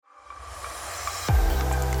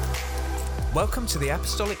Welcome to the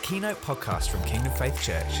Apostolic Keynote podcast from Kingdom Faith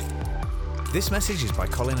Church. This message is by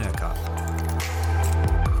Colin Urquhart.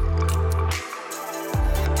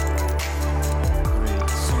 Very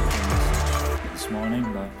simple message this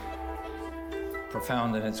morning, but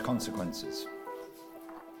profound in its consequences.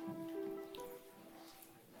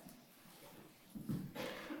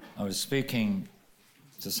 I was speaking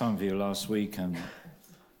to some of you last week and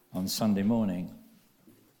on Sunday morning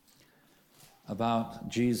about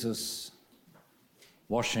Jesus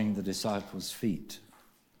washing the disciples' feet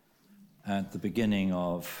at the beginning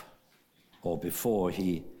of, or before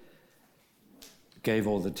he gave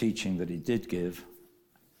all the teaching that he did give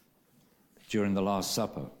during the Last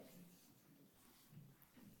Supper.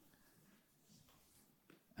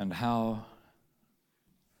 And how,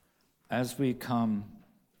 as we come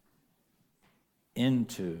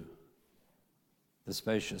into the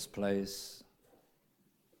spacious place,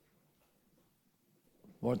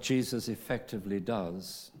 what Jesus effectively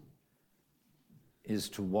does is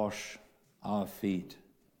to wash our feet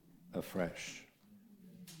afresh.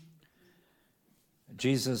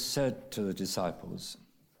 Jesus said to the disciples,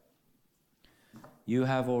 "You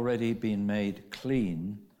have already been made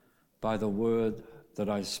clean by the word that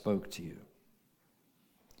I spoke to you."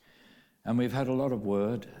 And we've had a lot of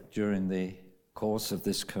word during the course of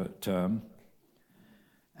this term,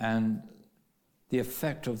 and the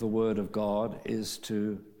effect of the Word of God is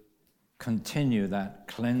to continue that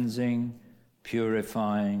cleansing,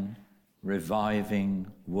 purifying,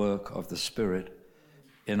 reviving work of the Spirit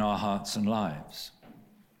in our hearts and lives.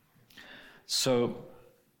 So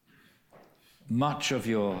much of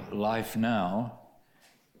your life now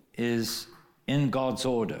is in God's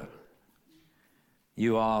order.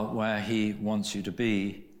 You are where He wants you to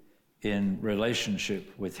be in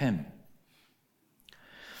relationship with Him.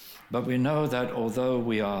 But we know that although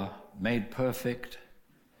we are made perfect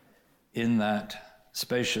in that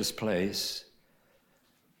spacious place,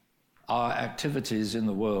 our activities in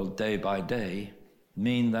the world day by day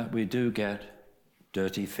mean that we do get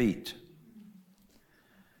dirty feet.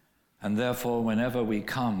 And therefore, whenever we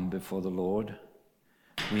come before the Lord,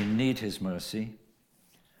 we need His mercy.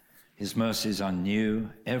 His mercies are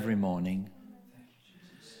new every morning.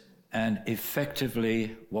 And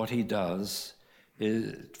effectively, what He does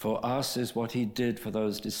for us is what He did for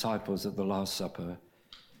those disciples at the Last Supper.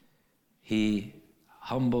 He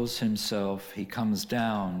humbles Himself, He comes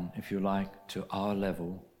down, if you like, to our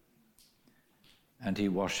level, and He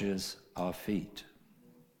washes our feet.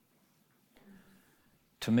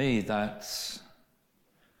 To me, that's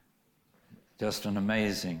just an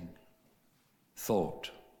amazing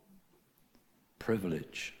thought,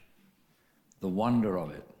 privilege, the wonder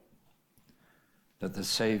of it, that the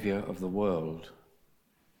Savior of the world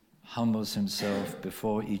humbles Himself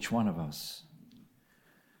before each one of us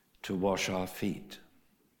to wash our feet.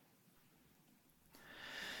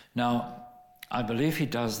 Now, I believe He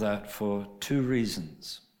does that for two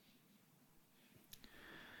reasons.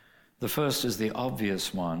 The first is the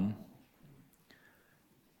obvious one,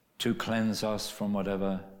 to cleanse us from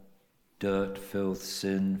whatever dirt, filth,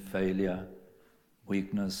 sin, failure,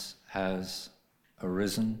 weakness has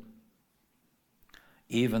arisen,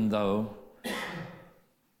 even though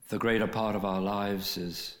the greater part of our lives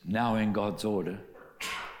is now in God's order.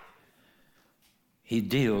 He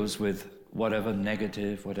deals with whatever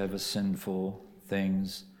negative, whatever sinful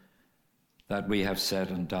things that we have said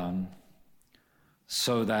and done,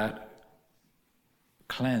 so that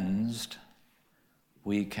cleansed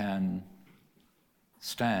we can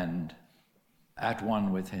stand at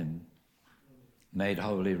one with Him, made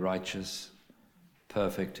holy, righteous,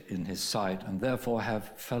 perfect in His sight, and therefore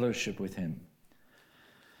have fellowship with Him.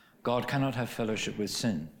 God cannot have fellowship with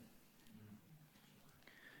sin.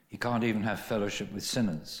 He can't even have fellowship with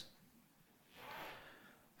sinners.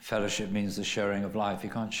 Fellowship means the sharing of life. He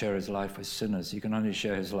can't share His life with sinners. He can only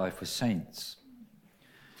share His life with saints.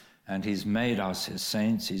 And He's made us His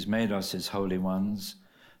saints. He's made us His holy ones,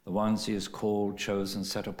 the ones He has called, chosen,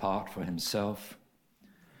 set apart for Himself.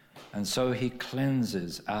 And so He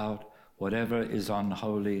cleanses out whatever is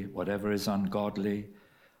unholy, whatever is ungodly,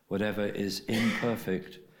 whatever is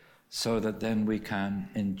imperfect, so that then we can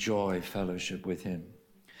enjoy fellowship with Him.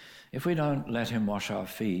 If we don't let Him wash our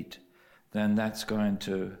feet, then that's going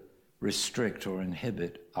to restrict or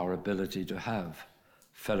inhibit our ability to have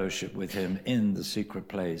fellowship with Him in the secret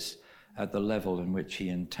place at the level in which He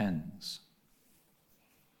intends.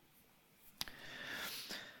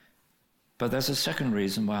 But there's a second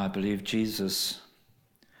reason why I believe Jesus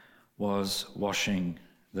was washing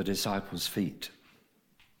the disciples' feet.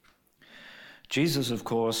 Jesus, of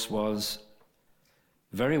course, was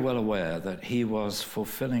very well aware that he was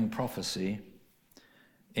fulfilling prophecy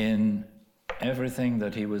in everything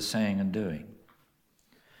that he was saying and doing.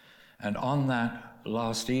 And on that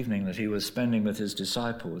last evening that he was spending with his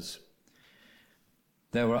disciples,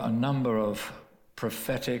 there were a number of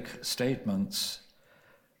prophetic statements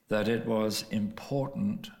that it was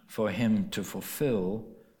important for him to fulfill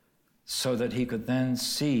so that he could then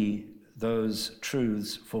see those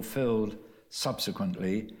truths fulfilled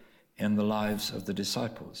subsequently in the lives of the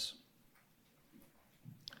disciples.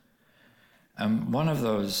 And one of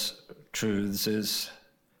those truths is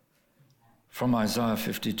from Isaiah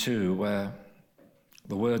 52, where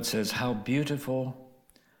the word says, "How beautiful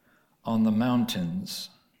on the mountains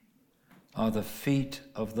are the feet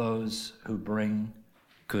of those who bring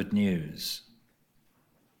good news,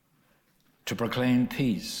 to proclaim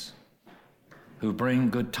peace, who bring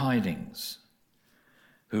good tidings,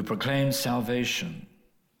 who proclaim salvation,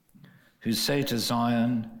 who say to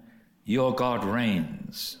Zion, 'Your God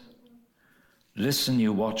reigns.' Listen,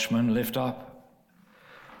 you watchmen, lift up.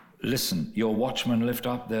 Listen, your watchmen lift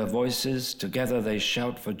up their voices. Together they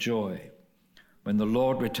shout for joy. When the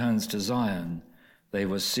Lord returns to Zion, they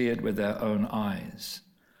will see it with their own eyes.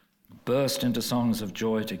 Burst into songs of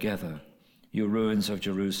joy together, you ruins of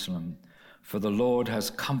Jerusalem. For the Lord has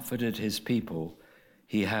comforted his people.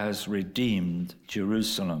 He has redeemed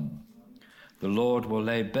Jerusalem. The Lord will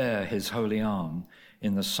lay bare his holy arm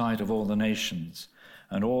in the sight of all the nations,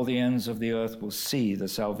 and all the ends of the earth will see the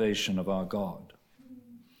salvation of our God."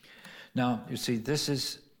 Now, you see, this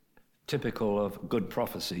is typical of good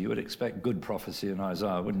prophecy. You would expect good prophecy in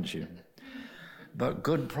Isaiah, wouldn't you? But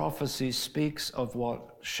good prophecy speaks of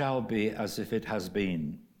what shall be as if it has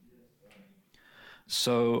been.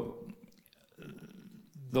 So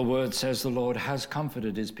the word says the Lord has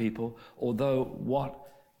comforted his people, although what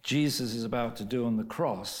Jesus is about to do on the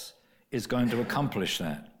cross is going to accomplish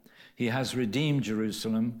that. He has redeemed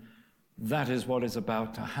Jerusalem. That is what is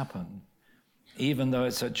about to happen. Even though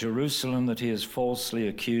it's at Jerusalem that he is falsely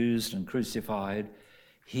accused and crucified,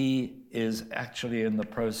 he is actually in the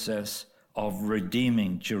process of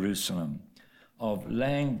redeeming Jerusalem, of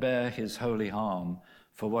laying bare his holy arm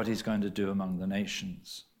for what he's going to do among the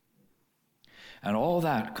nations. And all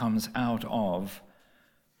that comes out of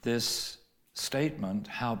this statement,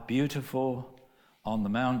 "How beautiful on the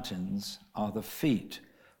mountains are the feet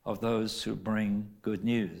of those who bring good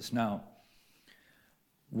news." Now,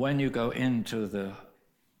 when you go into the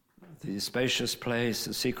spacious place,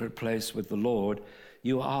 the secret place with the Lord,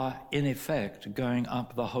 you are in effect going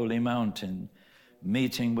up the holy mountain,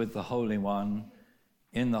 meeting with the Holy One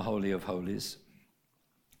in the Holy of Holies.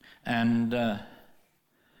 And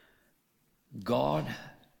God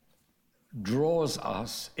draws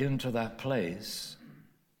us into that place,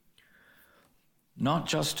 not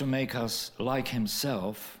just to make us like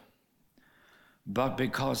himself, but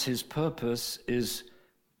because his purpose is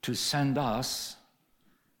to send us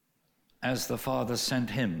as the Father sent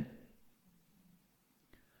him.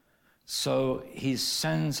 So he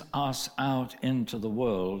sends us out into the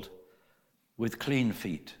world with clean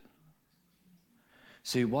feet.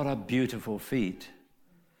 See, what a beautiful feet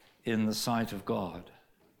in the sight of God.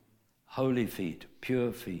 Holy feet,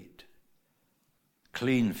 pure feet,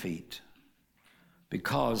 clean feet,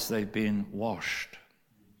 because they've been washed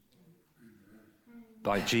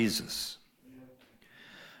by Jesus.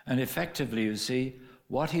 And effectively, you see,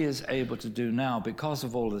 what he is able to do now, because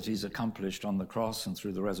of all that he's accomplished on the cross and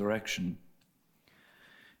through the resurrection,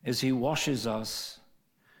 is he washes us,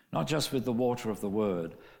 not just with the water of the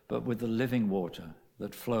word, but with the living water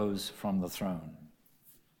that flows from the throne.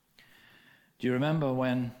 Do you remember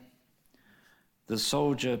when the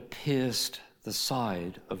soldier pierced the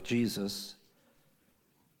side of Jesus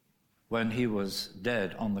when he was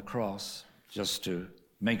dead on the cross, just to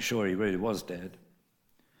make sure he really was dead?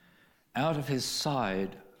 Out of his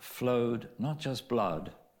side flowed not just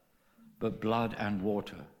blood, but blood and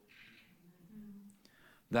water.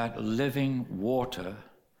 That living water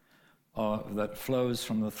that flows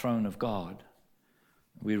from the throne of God,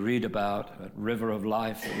 we read about, that river of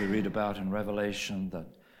life that we read about in Revelation that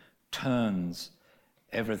turns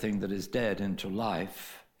everything that is dead into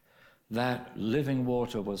life, that living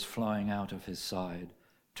water was flowing out of his side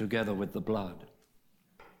together with the blood.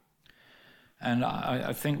 And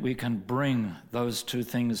I think we can bring those two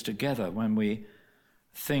things together when we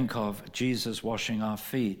think of Jesus washing our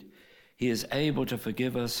feet. He is able to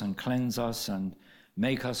forgive us and cleanse us and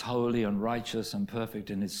make us holy and righteous and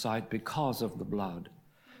perfect in his sight because of the blood.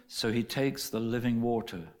 So he takes the living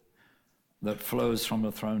water that flows from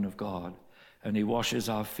the throne of God and he washes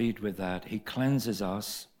our feet with that. He cleanses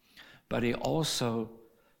us, but he also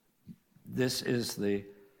This is the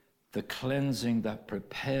cleansing that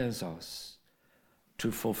prepares us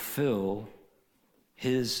to fulfill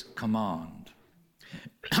his command.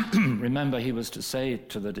 Remember, he was to say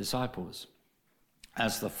to the disciples,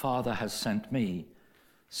 "As the Father has sent me,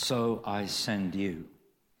 so I send you."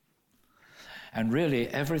 And really,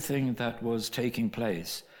 everything that was taking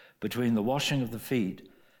place between the washing of the feet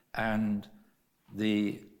and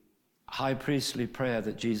the high priestly prayer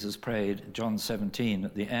that Jesus prayed, John 17,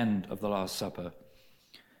 at the end of the Last Supper,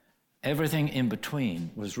 everything in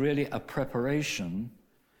between was really a preparation,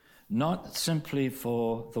 not simply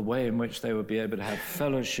for the way in which they would be able to have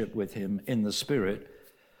fellowship with him in the Spirit,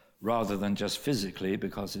 rather than just physically,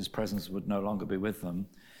 because his presence would no longer be with them.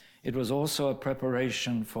 It was also a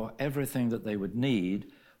preparation for everything that they would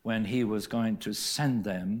need when he was going to send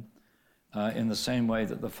them in the same way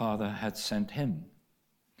that the Father had sent him.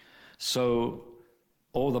 So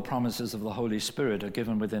all the promises of the Holy Spirit are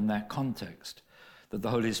given within that context, that the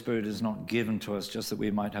Holy Spirit is not given to us just that we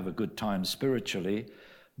might have a good time spiritually,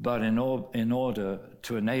 but in order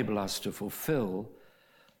to enable us to fulfill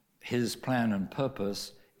his plan and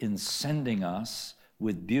purpose in sending us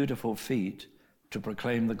with beautiful feet to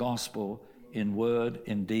proclaim the gospel in word,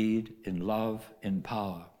 in deed, in love, in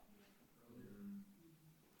power.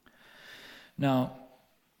 Now,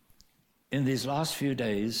 in these last few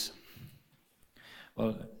days,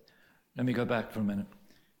 well, let me go back for a minute.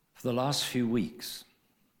 For the last few weeks,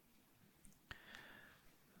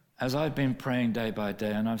 as I've been praying day by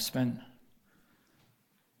day, and I've spent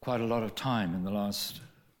quite a lot of time in the last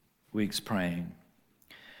weeks praying,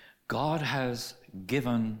 God has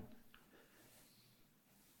given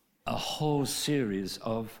a whole series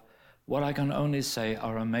of what I can only say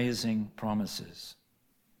are amazing promises.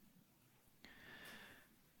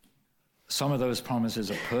 Some of those promises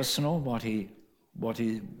are personal, what he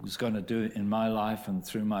was going to do in my life and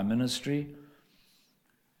through my ministry,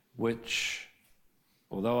 which,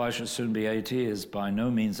 although I shall soon be 80, is by no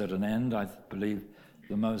means at an end. I believe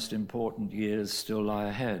the most important years still lie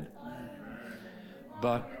ahead.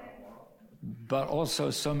 But also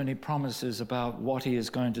so many promises about what he is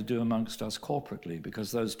going to do amongst us corporately,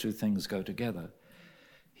 because those two things go together.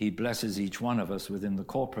 He blesses each one of us within the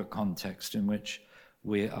corporate context in which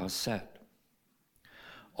we are set.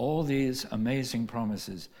 All these amazing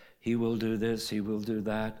promises, he will do this, he will do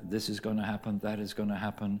that, this is going to happen, that is going to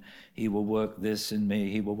happen, he will work this in me,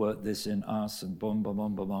 he will work this in us, and boom, boom,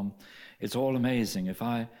 boom, boom, boom. It's all amazing. If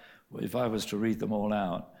I was to read them all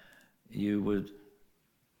out, you would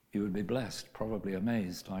be blessed, probably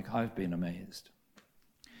amazed, like I've been amazed.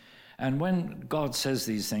 And when God says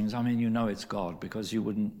these things, I mean, you know it's God, because you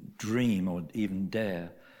wouldn't dream or even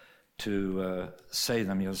dare to say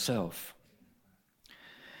them yourself.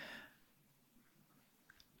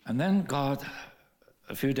 And then God,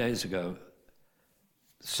 a few days ago,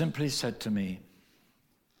 simply said to me,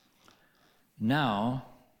 "Now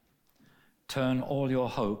turn all your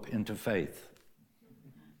hope into faith."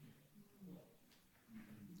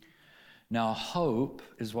 Now, hope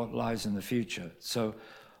is what lies in the future. So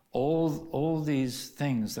all these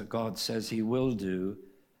things that God says he will do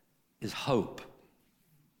is hope.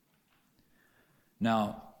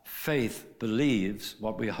 Now, faith believes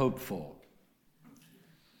what we hope for.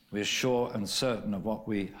 We're sure and certain of what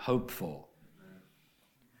we hope for.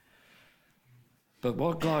 But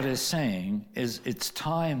what God is saying is it's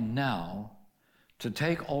time now to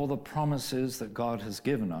take all the promises that God has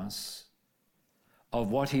given us of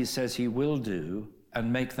what he says he will do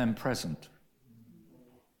and make them present.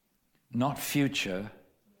 Not future,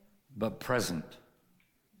 but present.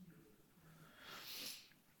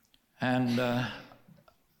 And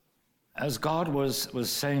as God was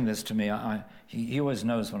saying this to me, he always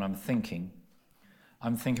knows what I'm thinking.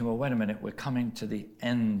 I'm thinking, well, wait a minute, we're coming to the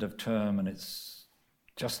end of term and it's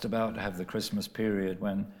just about to have the Christmas period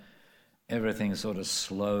when everything sort of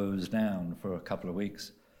slows down for a couple of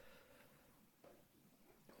weeks.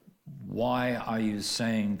 Why are you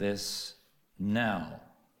saying this now?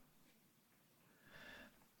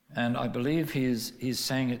 And I believe he's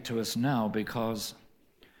saying it to us now because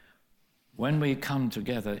when we come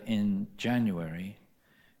together in January,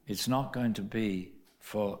 it's not going to be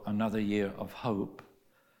for another year of hope,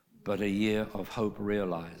 but a year of hope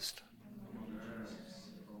realized.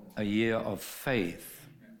 A year of faith.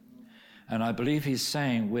 And I believe he's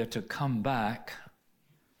saying we're to come back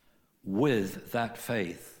with that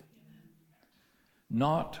faith.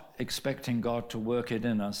 Not expecting God to work it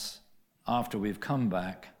in us after we've come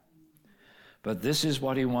back, but this is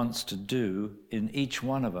what he wants to do in each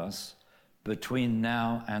one of us between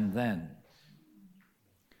now and then.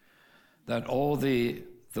 That all the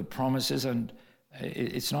promises, and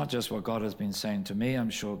It's not just what God has been saying to me. I'm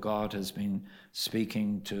sure God has been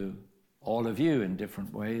speaking to all of you in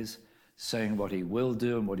different ways, saying what he will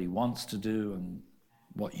do and what he wants to do and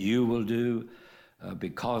what you will do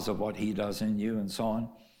because of what he does in you and so on.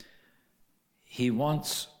 He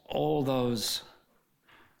wants all those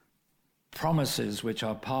promises which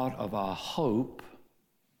are part of our hope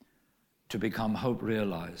to become hope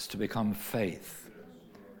realized, to become faith.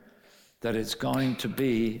 That it's going to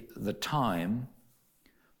be the time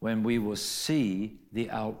when we will see the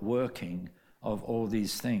outworking of all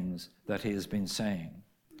these things that he has been saying.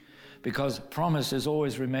 Because promises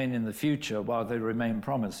always remain in the future while they remain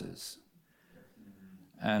promises.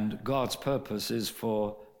 And God's purpose is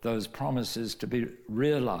for those promises to be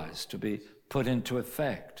realized, to be put into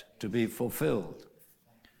effect, to be fulfilled.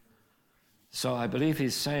 So I believe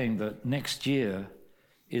he's saying that next year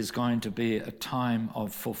is going to be a time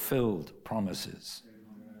of fulfilled promises,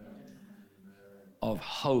 of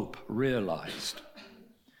hope realized.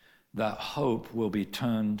 That hope will be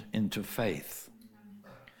turned into faith.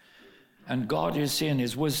 And God, you see, in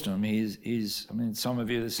his wisdom, some of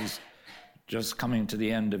you, this is just coming to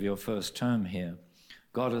the end of your first term here.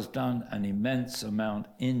 God has done an immense amount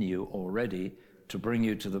in you already to bring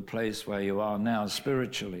you to the place where you are now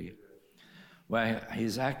spiritually, where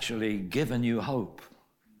he's actually given you hope.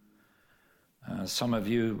 Some of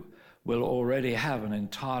you will already have an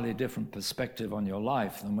entirely different perspective on your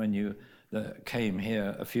life than when you came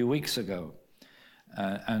here a few weeks ago.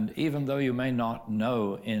 And even though you may not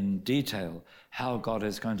know in detail how God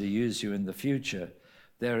is going to use you in the future,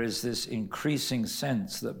 there is this increasing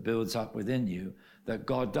sense that builds up within you that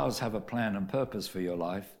God does have a plan and purpose for your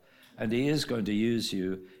life, and he is going to use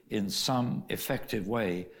you in some effective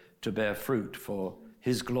way to bear fruit for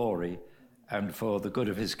his glory and for the good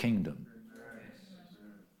of his kingdom.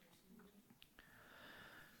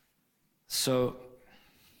 So,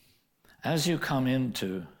 as you come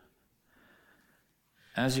into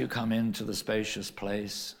the spacious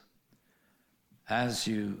place, as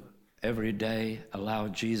you every day allow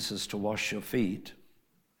Jesus to wash your feet,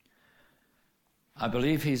 I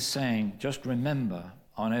believe he's saying, just remember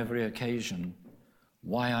on every occasion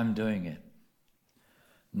why I'm doing it.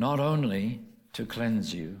 Not only to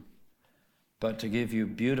cleanse you, but to give you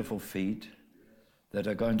beautiful feet that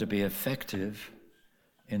are going to be effective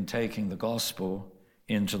in taking the gospel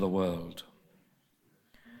into the world.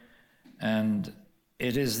 And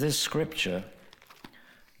it is this scripture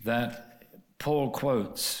that Paul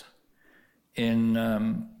quotes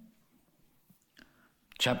in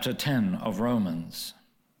chapter 10 of Romans.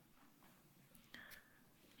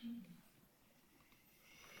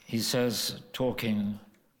 He says, talking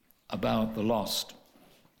about the lost,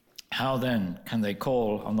 how then can they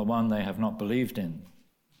call on the one they have not believed in?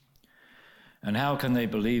 And how can they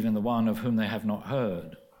believe in the one of whom they have not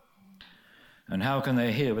heard? And how can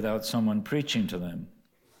they hear without someone preaching to them?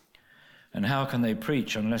 And how can they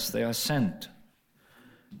preach unless they are sent?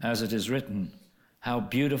 As it is written, how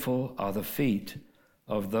beautiful are the feet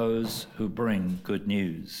of those who bring good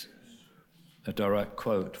news. A direct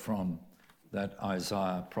quote from that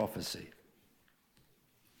Isaiah prophecy.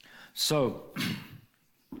 So,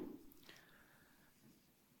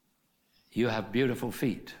 you have beautiful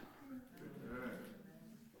feet.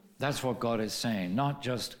 That's what God is saying, not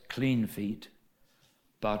just clean feet,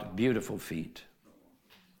 but beautiful feet.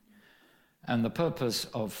 And the purpose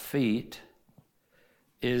of feet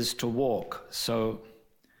is to walk. So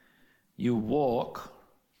you walk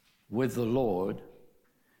with the Lord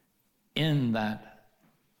in that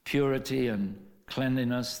purity and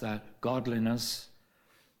cleanliness, that godliness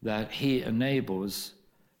that he enables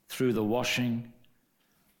through the washing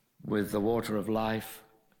with the water of life,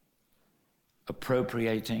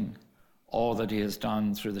 appropriating all that he has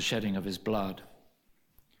done through the shedding of his blood,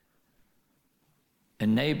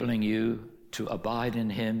 enabling you to abide in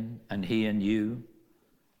him and he in you,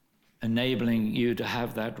 enabling you to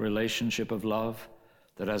have that relationship of love,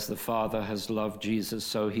 that as the Father has loved Jesus,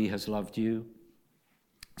 so he has loved you.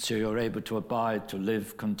 So you're able to abide, to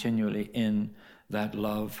live continually in that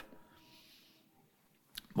love,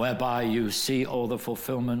 whereby you see all the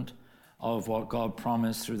fulfillment of what God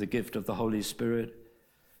promised through the gift of the Holy Spirit.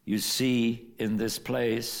 You see in this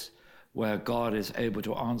place where God is able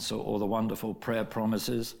to answer all the wonderful prayer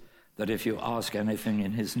promises, that if you ask anything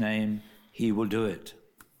in his name, he will do it.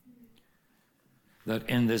 That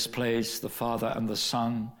in this place, the Father and the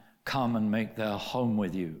Son come and make their home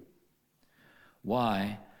with you.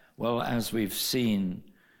 Why? Well, as we've seen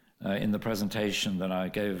in the presentation that I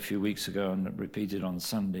gave a few weeks ago and repeated on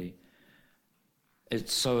Sunday,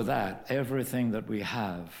 it's so that everything that we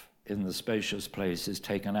have in the spacious place is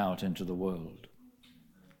taken out into the world.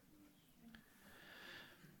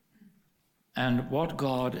 And what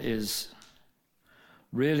God is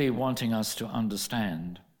really wanting us to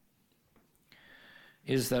understand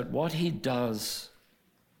is that what he does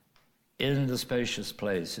in the spacious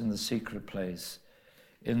place, in the secret place,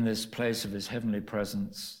 in this place of his heavenly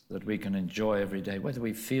presence that we can enjoy every day, whether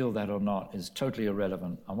we feel that or not is totally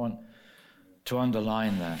irrelevant. I want to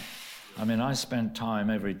underline that. I mean, I spend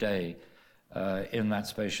time every day in that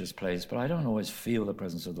spacious place, but I don't always feel the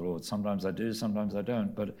presence of the Lord. Sometimes I do, sometimes I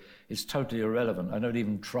don't, but it's totally irrelevant. I don't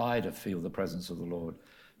even try to feel the presence of the Lord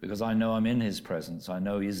because I know I'm in his presence. I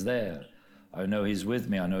know he's there. I know he's with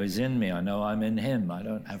me. I know he's in me. I know I'm in him. I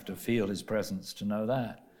don't have to feel his presence to know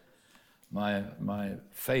that. My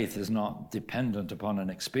faith is not dependent upon an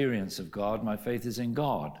experience of God. My faith is in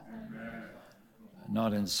God,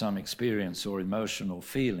 not in some experience or emotional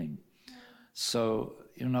feeling. So,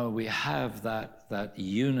 we have that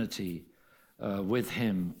unity with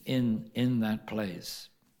him in that place.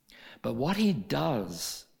 But what he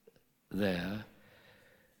does there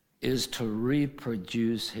is to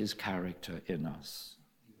reproduce his character in us.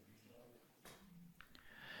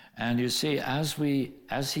 And you see, as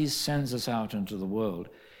he sends us out into the world,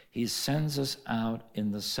 he sends us out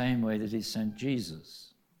in the same way that he sent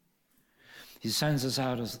Jesus. He sends us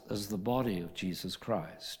out as the body of Jesus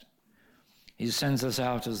Christ. He sends us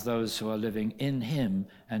out as those who are living in him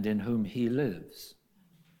and in whom he lives.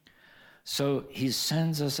 So he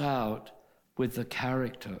sends us out with the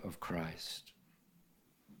character of Christ.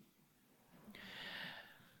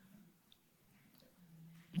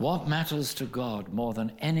 What matters to God more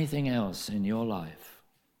than anything else in your life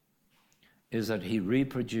is that he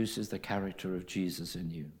reproduces the character of Jesus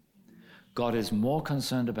in you. God is more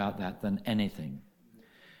concerned about that than anything,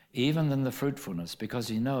 even than the fruitfulness, because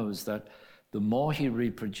he knows that the more he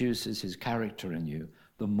reproduces his character in you,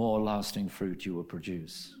 the more lasting fruit you will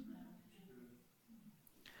produce.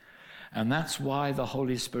 And that's why the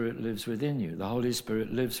Holy Spirit lives within you. The Holy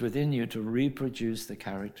Spirit lives within you to reproduce the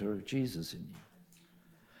character of Jesus in you.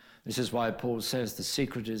 This is why Paul says the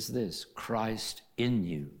secret is this: Christ in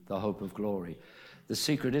you, the hope of glory. The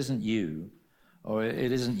secret isn't you, or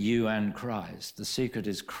it isn't you and Christ. The secret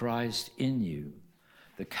is Christ in you,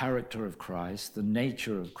 the character of Christ, the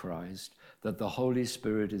nature of Christ, that the Holy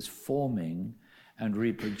Spirit is forming and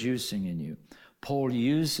reproducing in you. Paul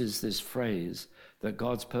uses this phrase that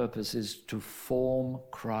God's purpose is to form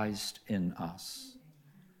Christ in us.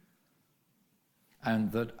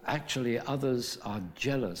 And that actually others are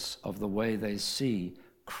jealous of the way they see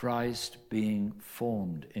Christ being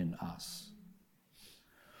formed in us.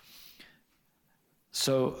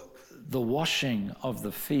 So the washing of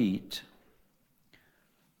the feet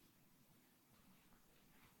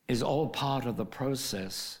is all part of the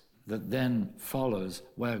process that then follows,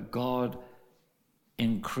 where God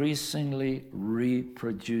increasingly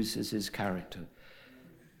reproduces his character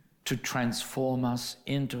to transform us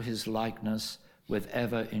into his likeness with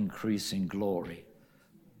ever-increasing glory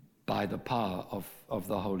by the power of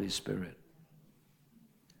the Holy Spirit.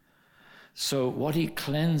 So what he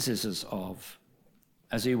cleanses us of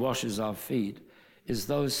as he washes our feet is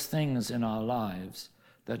those things in our lives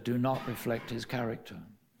that do not reflect his character.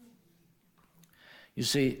 You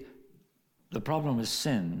see, the problem with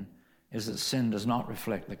sin is that sin does not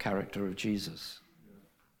reflect the character of Jesus.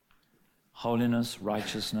 Holiness,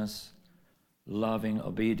 righteousness, loving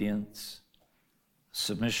obedience,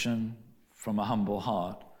 submission from a humble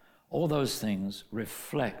heart, all those things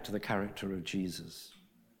reflect the character of Jesus.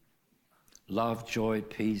 Love, joy,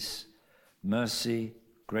 peace, mercy,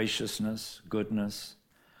 graciousness, goodness,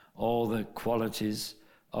 all the qualities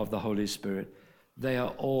of the Holy Spirit, they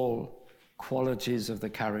are all qualities of the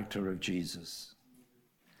character of Jesus.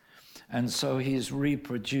 And so he's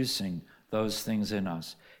reproducing those things in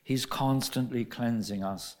us. He's constantly cleansing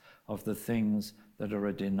us of the things that are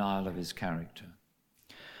a denial of his character.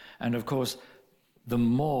 And of course, the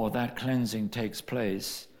more that cleansing takes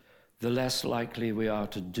place, the less likely we are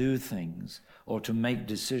to do things or to make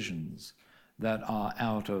decisions that are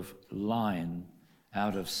out of line,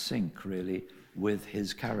 out of sync, really, with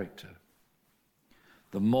his character.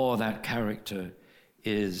 The more that character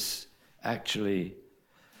is actually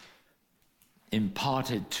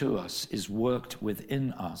imparted to us, is worked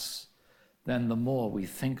within us, then the more we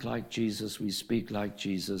think like Jesus, we speak like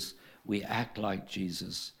Jesus, we act like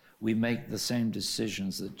Jesus, we make the same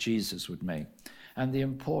decisions that Jesus would make. And the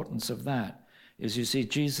importance of that is, you see,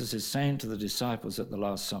 Jesus is saying to the disciples at the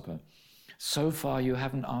Last Supper, so far you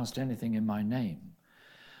haven't asked anything in my name,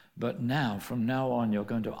 but now, from now on, you're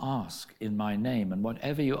going to ask in my name, and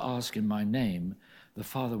whatever you ask in my name, the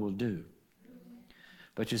Father will do.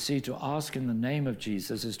 But you see, to ask in the name of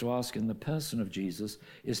Jesus is to ask in the person of Jesus,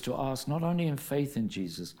 is to ask not only in faith in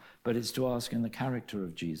Jesus, but it's to ask in the character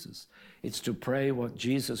of Jesus. It's to pray what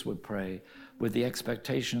Jesus would pray with the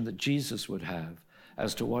expectation that Jesus would have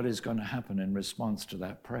as to what is going to happen in response to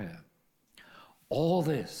that prayer. All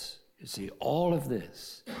this, you see, all of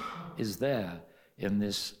this is there in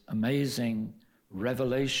this amazing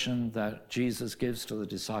revelation that Jesus gives to the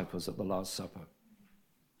disciples at the Last Supper.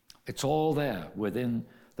 It's all there within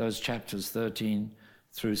those chapters 13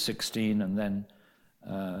 through 16, and then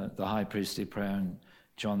the high priestly prayer in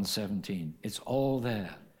John 17. It's all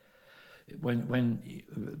there. When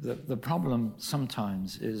the problem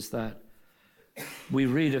sometimes is that we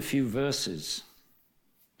read a few verses.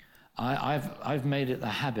 I've made it a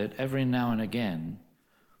habit every now and again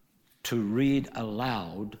to read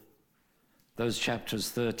aloud those chapters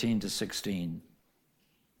 13 to 16,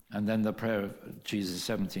 and then the prayer of Jesus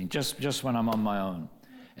 17, just when I'm on my own.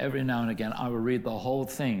 Every now and again, I will read the whole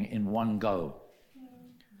thing in one go.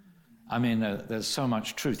 I mean, there's so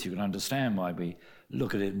much truth. You can understand why we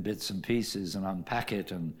look at it in bits and pieces and unpack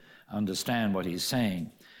it and understand what he's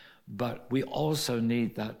saying. But we also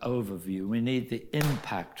need that overview. We need the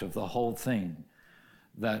impact of the whole thing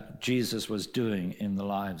that Jesus was doing in the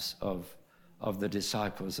lives of the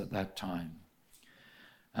disciples at that time.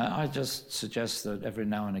 I just suggest that every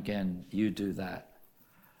now and again you do that.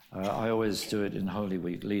 I always do it in Holy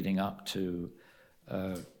Week, leading up to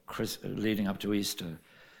Easter.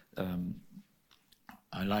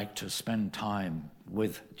 I like to spend time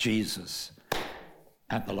with Jesus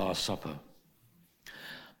at the Last Supper.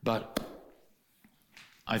 But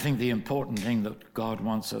I think the important thing that God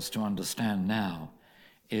wants us to understand now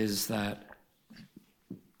is that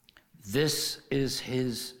this is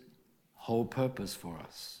his whole purpose for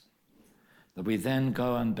us, that we then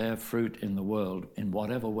go and bear fruit in the world in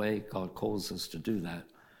whatever way God calls us to do that,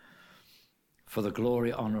 for the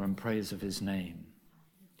glory, honor, and praise of his name.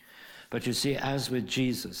 But you see, as with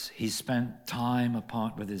Jesus, he spent time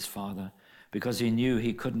apart with his Father because he knew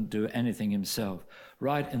he couldn't do anything himself.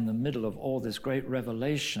 Right in the middle of all this great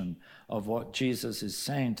revelation of what Jesus is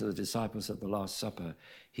saying to the disciples at the Last Supper,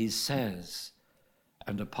 he says,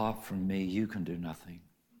 "And apart from me, you can do nothing."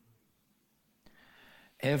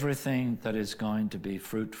 Everything that is going to be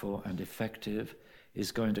fruitful and effective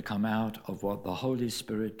is going to come out of what the Holy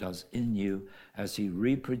Spirit does in you as he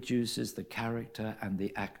reproduces the character and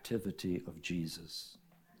the activity of Jesus.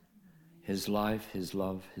 His life, his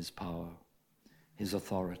love, his power, his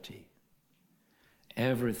authority.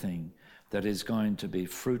 Everything that is going to be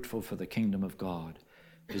fruitful for the kingdom of God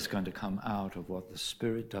is going to come out of what the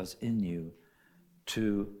Spirit does in you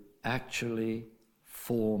to actually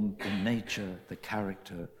form the nature, the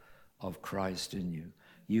character of Christ in you.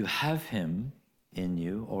 You have him in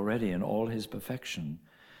you already in all his perfection,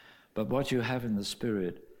 but what you have in the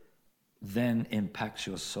Spirit then impacts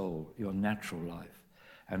your soul, your natural life,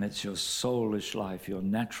 and it's your soulish life, your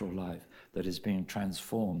natural life, that is being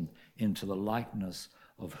transformed into the likeness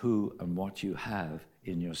of who and what you have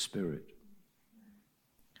in your spirit.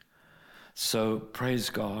 So praise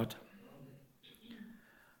God.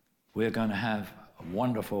 We're going to have a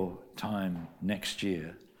wonderful time next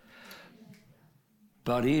year.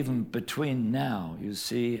 But even between now, you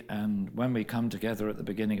see, and when we come together at the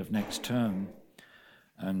beginning of next term,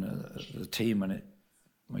 and the team, and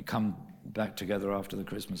we come back together after the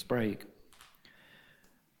Christmas break,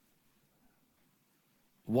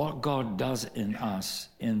 what God does in us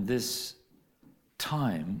in this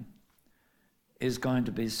time is going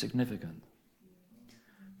to be significant.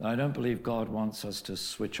 I don't believe God wants us to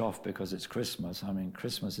switch off because it's Christmas. I mean,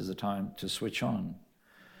 Christmas is a time to switch on.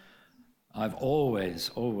 I've always,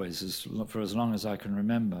 for as long as I can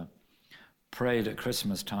remember, prayed at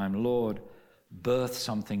Christmas time, Lord, birth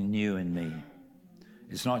something new in me.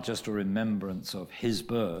 It's not just a remembrance of his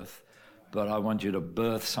birth, but I want you to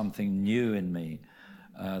birth something new in me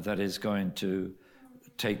that is going to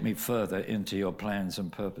take me further into your plans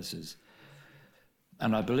and purposes.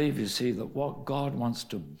 And I believe, you see, that what God wants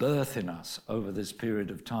to birth in us over this period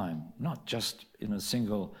of time, not just in a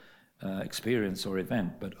single experience or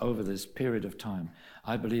event, but over this period of time,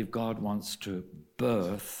 I believe God wants to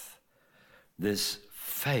birth this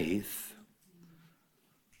faith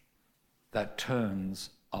that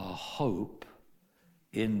turns our hope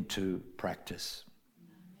into practice.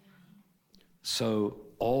 So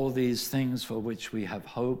all these things for which we have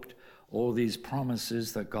hoped, all these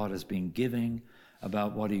promises that God has been giving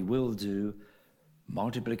about what he will do,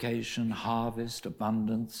 multiplication, harvest,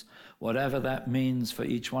 abundance, whatever that means for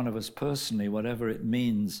each one of us personally, whatever it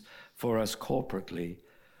means for us corporately,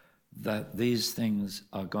 that these things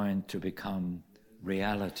are going to become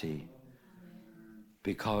reality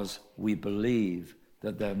because we believe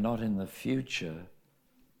that they're not in the future,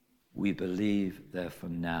 we believe they're for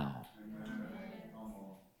now.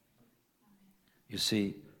 You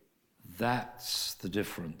see, that's the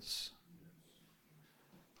difference.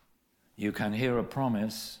 You can hear a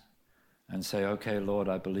promise and say, okay, Lord,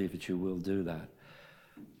 I believe that you will do that.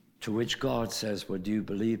 To which God says, well, do you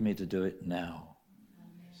believe me to do it now?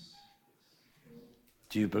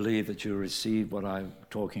 Do you believe that you receive what I'm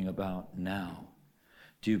talking about now?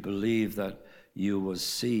 Do you believe that you will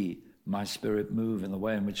see my Spirit move in the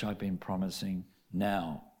way in which I've been promising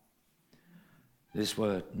now? This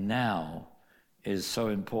word now is so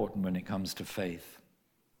important when it comes to faith.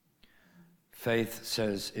 Faith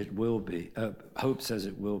says it will be. Hope says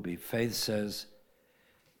it will be. Faith says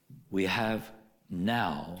we have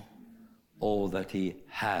now all that he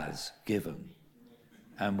has given,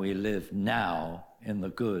 and we live now in the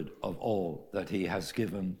good of all that he has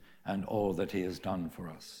given and all that he has done for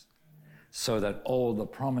us, so that all the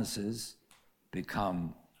promises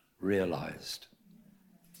become realized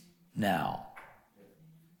now.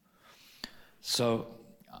 So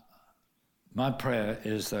my prayer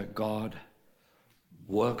is that God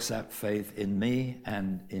works that faith in me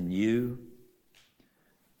and in you.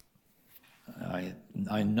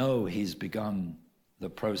 I know he's begun the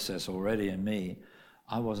process already in me.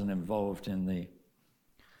 I wasn't involved in the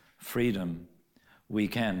Freedom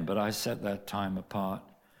Weekend, but I set that time apart,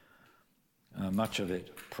 much of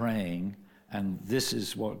it praying, and this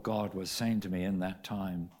is what God was saying to me in that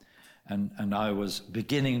time. And I was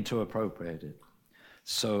beginning to appropriate it.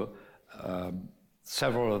 So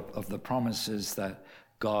several of the promises that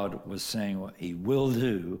God was saying what he will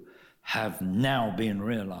do have now been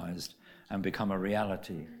realized and become a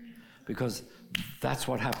reality. Because that's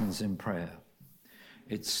what happens in prayer.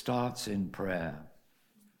 It starts in prayer.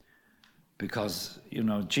 Because, you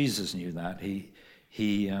know, Jesus knew that.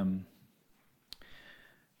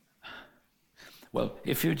 Well,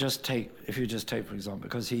 if you just take, for example,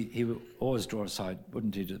 because he would always draw aside,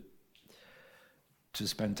 wouldn't he, to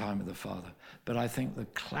spend time with the Father. But I think the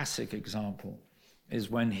classic example is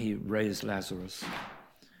when he raised Lazarus.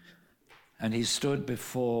 And he stood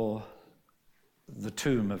before the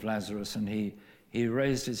tomb of Lazarus, and he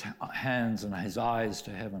raised his hands and his eyes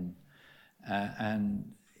to heaven.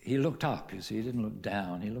 And he looked up, you see, he didn't look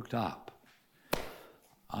down, he looked up.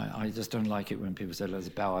 I just don't like it when people say, let's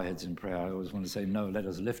bow our heads in prayer. I always want to say, no, let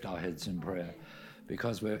us lift our heads in prayer,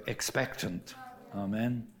 because we're expectant.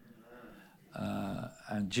 Amen?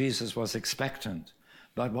 And Jesus was expectant.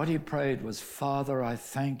 But what he prayed was, Father, I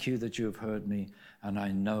thank you that you have heard me, and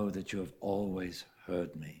I know that you have always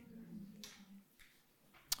heard me.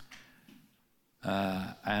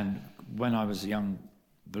 And when I was a young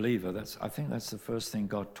believer, I think that's the first thing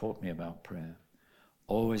God taught me about prayer.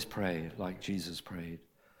 Always pray like Jesus prayed.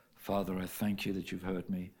 Father, I thank you that you've heard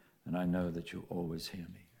me, and I know that you always hear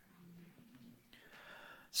me.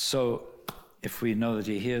 So if we know that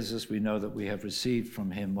he hears us, we know that we have received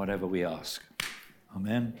from him whatever we ask.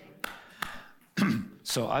 Amen?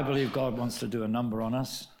 So I believe God wants to do a number on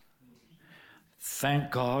us.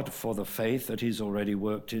 Thank God for the faith that he's already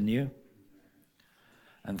worked in you.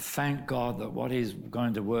 And thank God that what he's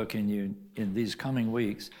going to work in you in these coming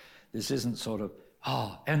weeks, this isn't sort of,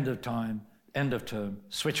 end of time, end of term,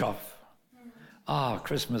 switch off.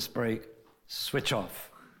 Christmas break, switch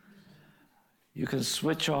off. You can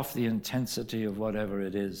switch off the intensity of whatever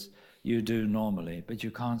it is you do normally, but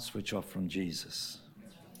you can't switch off from Jesus.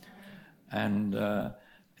 And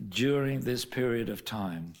during this period of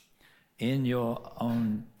time, in your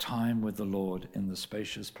own time with the Lord in the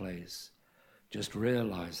spacious place, just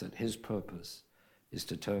realize that his purpose is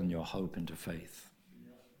to turn your hope into faith.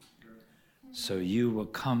 So you will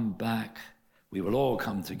come back, we will all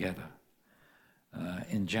come together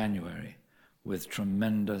in January with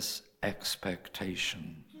tremendous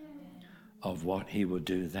expectation of what he will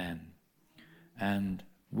do then. And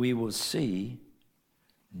we will see,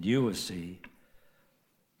 and you will see,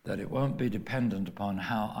 that it won't be dependent upon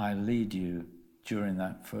how I lead you during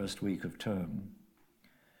that first week of term,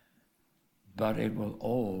 but it will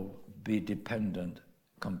all be dependent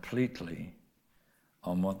completely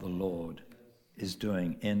on what the Lord is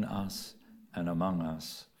doing in us and among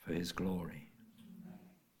us for his glory.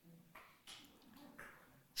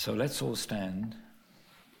 So let's all stand.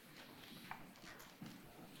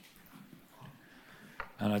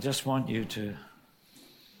 And I just want you to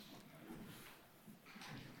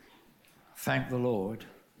thank the Lord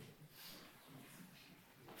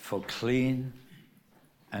for clean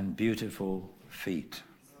and beautiful feet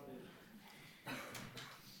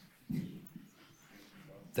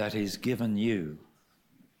that he's given you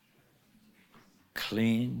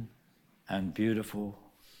clean and beautiful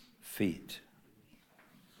feet.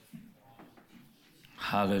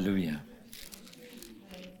 Hallelujah.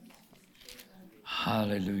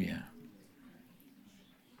 Hallelujah.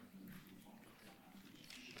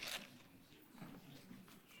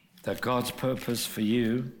 That God's purpose for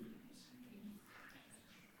you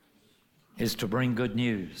is to bring good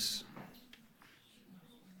news,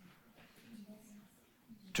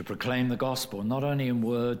 to proclaim the gospel, not only in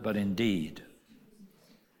word but in deed,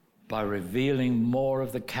 by revealing more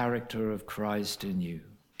of the character of Christ in you,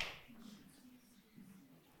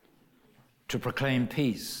 to proclaim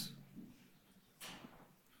peace,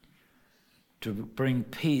 to bring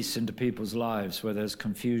peace into people's lives where there's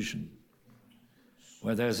confusion,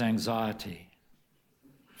 where there's anxiety,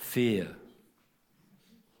 fear,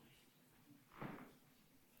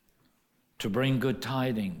 to bring good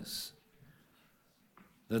tidings,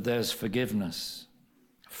 that there's forgiveness,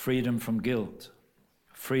 freedom from guilt,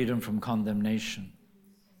 freedom from condemnation,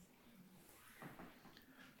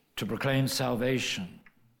 to proclaim salvation.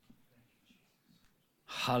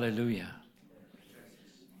 Hallelujah.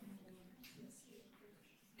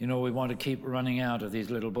 You know, we want to keep running out of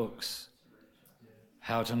these little books,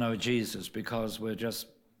 How to Know Jesus, because we're just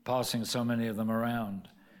passing so many of them around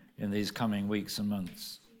in these coming weeks and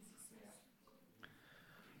months.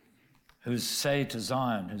 Who say to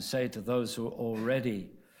Zion, who say to those who are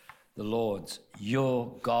already the Lord's,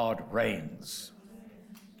 your God reigns.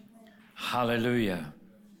 Hallelujah.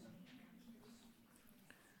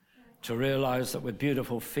 To realize that with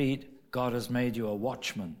beautiful feet, God has made you a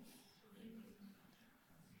watchman.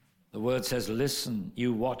 The word says, listen,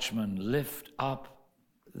 you watchmen, lift up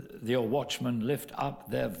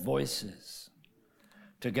their voices.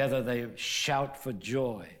 Together they shout for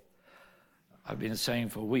joy. I've been saying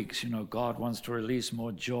for weeks, God wants to release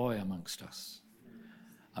more joy amongst us.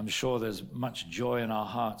 I'm sure there's much joy in our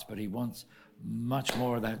hearts, but he wants much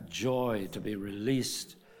more of that joy to be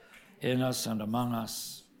released in us and among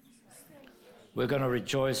us. We're going to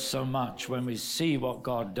rejoice so much when we see what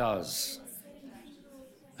God does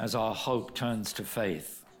as our hope turns to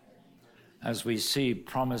faith, as we see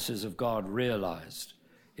promises of God realized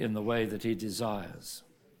in the way that he desires.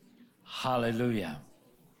 Hallelujah.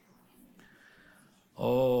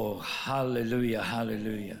 Oh, hallelujah,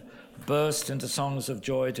 hallelujah. Burst into songs of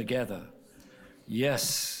joy together.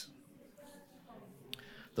 Yes.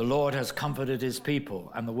 The Lord has comforted his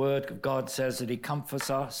people, and the word of God says that he comforts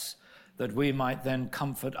us, that we might then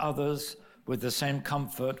comfort others with the same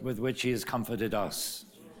comfort with which he has comforted us.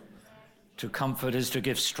 To comfort is to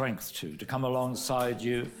give strength to come alongside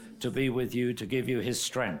you, to be with you, to give you his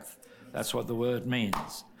strength. That's what the word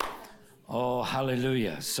means. Oh,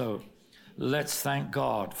 hallelujah. So let's thank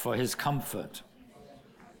God for his comfort.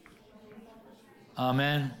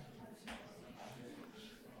 Amen.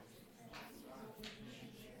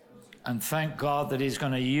 And thank God that he's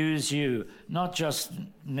going to use you, not just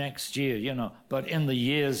next year, but in the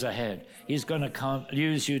years ahead. He's going to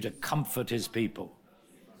use you to comfort his people.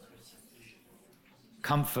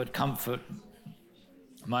 Comfort, comfort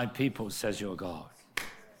my people, says your God.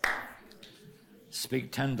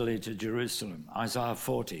 Speak tenderly to Jerusalem. Isaiah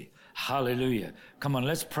 40. Hallelujah. Come on,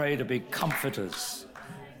 let's pray to be comforters.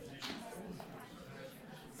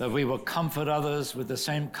 That we will comfort others with the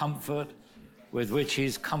same comfort with which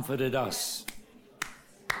he's comforted us.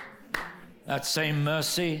 That same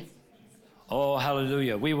mercy, oh,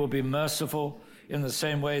 hallelujah. We will be merciful in the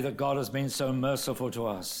same way that God has been so merciful to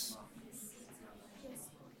us.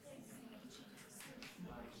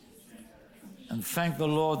 And thank the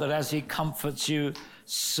Lord that as he comforts you,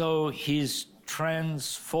 so he's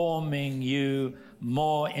transforming you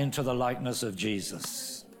more into the likeness of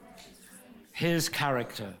Jesus. His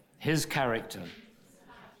character,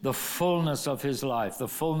 the fullness of his life, the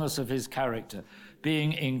fullness of his character,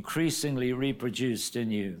 being increasingly reproduced in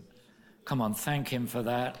you. Come on, thank him for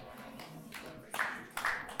that.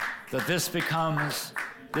 That this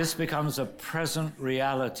becomes a present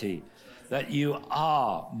reality, that you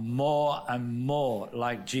are more and more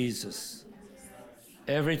like Jesus.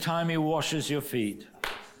 Every time he washes your feet,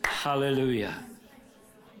 hallelujah.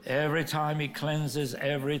 Every time he cleanses,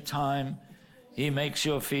 every time he makes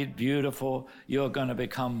your feet beautiful, you're going to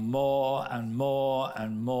become more and more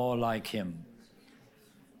and more like him.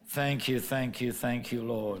 Thank you, thank you, thank you,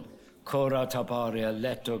 Lord. Kora taparia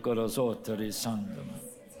leto gorozotari sandam.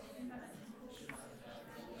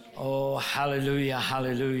 Oh, hallelujah,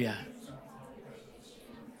 hallelujah.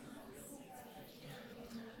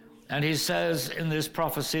 And he says in this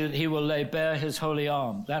prophecy that he will lay bare his holy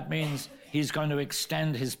arm. That means he's going to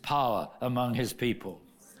extend his power among his people.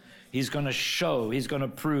 He's going to show, he's going to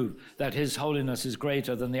prove that his holiness is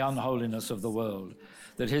greater than the unholiness of the world,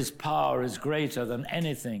 that his power is greater than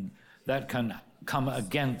anything that can come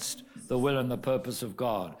against the will and the purpose of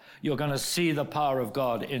God. You're going to see the power of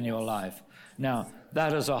God in your life. Now,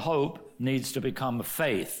 that as a hope needs to become a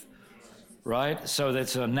faith, right? So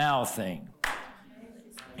that's a now thing.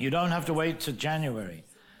 You don't have to wait till January.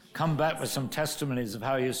 Come back with some testimonies of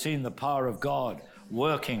how you've seen the power of God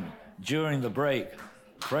working during the break.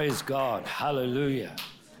 Praise God. Hallelujah.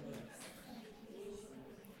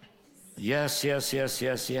 Yes, yes, yes,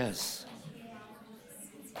 yes, yes.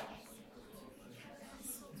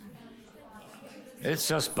 It's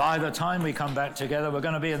just by the time we come back together, we're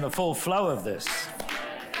going to be in the full flow of this.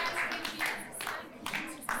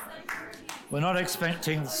 We're not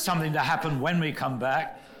expecting something to happen when we come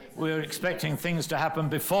back. We're expecting things to happen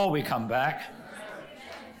before we come back.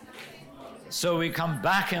 So we come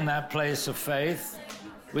back in that place of faith.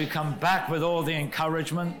 We come back with all the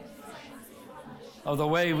encouragement of the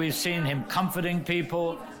way we've seen him comforting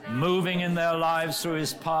people, moving in their lives through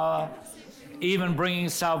his power, even bringing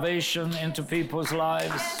salvation into people's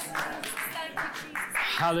lives.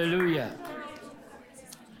 Hallelujah.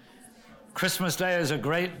 Christmas Day is a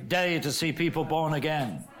great day to see people born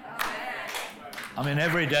again. I mean,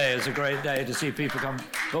 every day is a great day to see people come,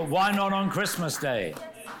 but why not on Christmas Day?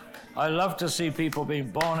 I love to see people being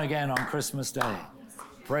born again on Christmas Day.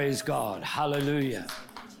 Praise God. Hallelujah.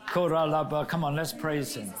 Come on, let's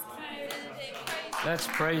praise him. Let's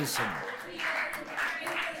praise him.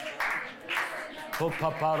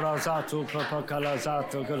 Paparazato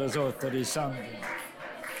papakalazato galazotta di sangue.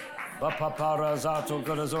 Paparazato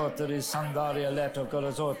galazotta di sandaria letto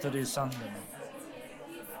galazotta di sangue.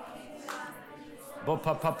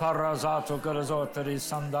 Paparazato galazotta di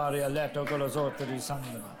sandaria letto galazotta di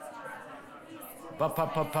sangue.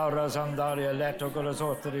 Paparazandaria letto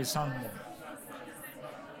galazotta di sangue.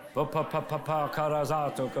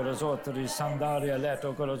 Paparazato galazotta di sandaria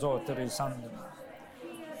letto galazotta di sangue.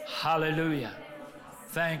 Hallelujah.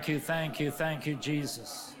 Thank you, thank you, thank you,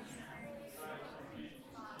 Jesus.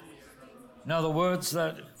 Now the words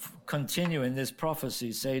that continue in this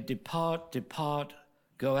prophecy say, depart, depart,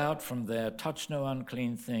 go out from there, touch no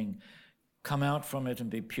unclean thing, come out from it and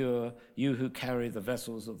be pure, you who carry the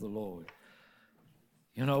vessels of the Lord.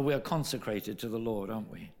 You know, we're consecrated to the Lord,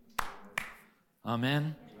 aren't we?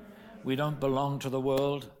 Amen. We don't belong to the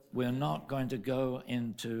world. We're not going to go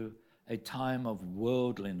into a time of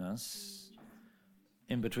worldliness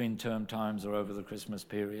in between term times or over the Christmas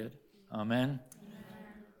period. Amen?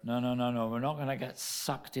 No. We're not going to get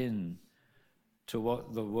sucked in to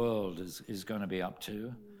what the world is going to be up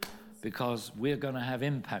to, because we're going to have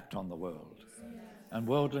impact on the world. And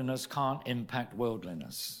worldliness can't impact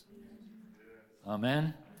worldliness.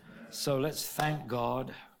 Amen? So let's thank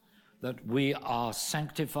God that we are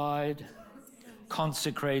sanctified,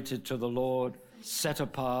 consecrated to the Lord, set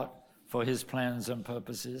apart for his plans and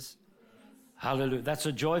purposes. Hallelujah. That's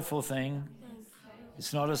a joyful thing.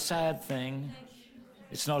 It's not a sad thing.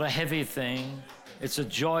 It's not a heavy thing. It's a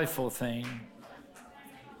joyful thing.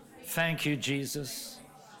 Thank you, Jesus.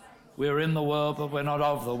 We're in the world, but we're not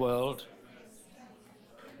of the world.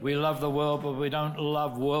 We love the world, but we don't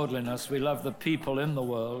love worldliness. We love the people in the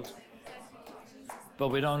world, but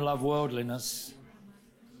we don't love worldliness.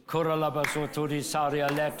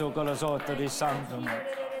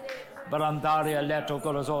 Barandaria letto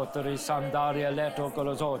golosoteri, sandaria letto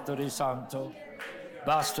golosoteri santo.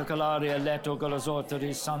 Basta calaria letto golosoteri,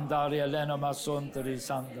 sandaria lenomasonteri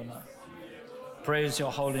sandama. Praise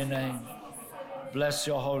your holy name. Bless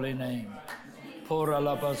your holy name. Pura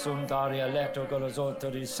la basundaria letto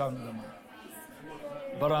golosoteri sandama.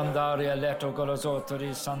 Barandaria letto golosoteri,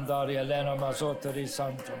 sandaria lenomasoteri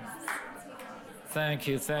santo. Thank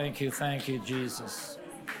you, thank you, thank you, Jesus.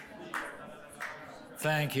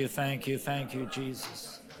 Thank you, thank you, thank you,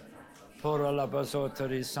 Jesus. Pura la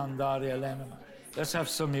basoteri sandaria lenama. Let's have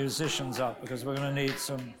some musicians up, because we're going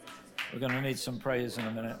to need some praise in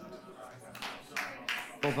a minute.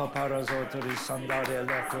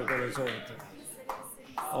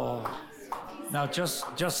 Oh, now just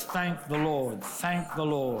thank the Lord. Thank the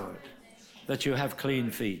Lord that you have clean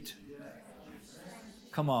feet.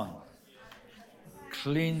 Come on.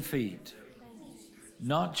 Clean feet.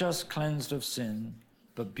 Not just cleansed of sin,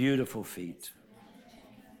 but beautiful feet.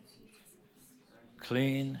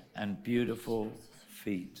 Clean and beautiful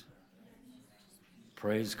feet.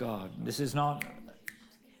 Praise God. This is not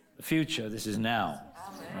the future, this is now.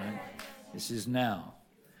 Right? This is now.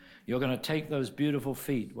 You're going to take those beautiful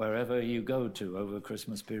feet wherever you go to over the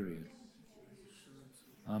Christmas period.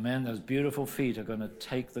 Amen. Those beautiful feet are going to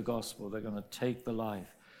take the gospel. They're going to take the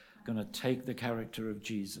life. going to take the character of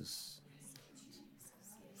Jesus.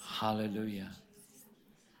 Hallelujah.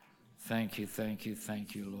 Thank you, thank you,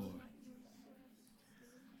 thank you, Lord.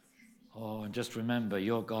 Oh, and just remember,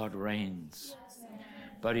 your God reigns.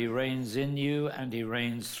 But he reigns in you and he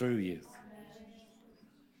reigns through you.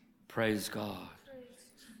 Praise God.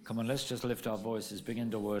 Come on, let's just lift our voices,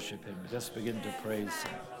 begin to worship him. Just begin to praise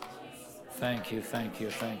him. Thank you, thank you,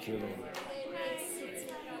 thank you, Lord.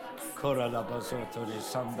 Korala basotori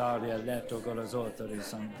sandaria leto golazotori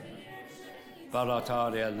sandaria.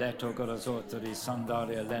 Balataria leto golazotori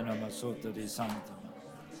sandaria lena masotori santa.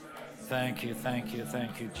 Thank you, thank you,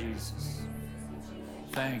 thank you, Jesus.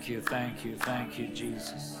 Thank you, thank you, thank you,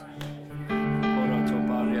 Jesus.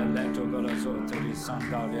 Koratobaria leto golazotori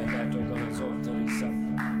sandaria leto golazotori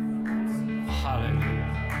santa. Hallelujah.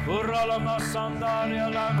 Kurala masandaria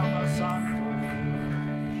lana masanto.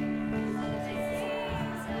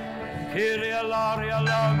 Kyrie laria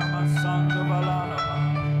lana masanto balana.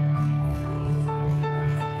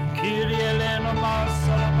 Kyrie lena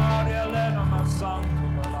masalamaria lena masanto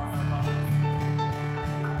balana.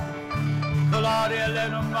 Kalaria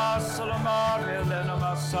lena masalamaria lena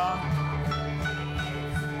masanto.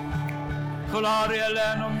 Kalaria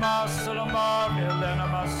lena masalamaria lena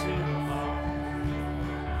masanto.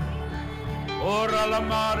 Ora la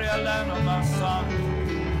Maria Leno Massanto.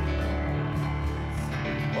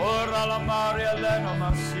 Ora la Maria Leno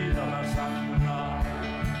Massino Massanto.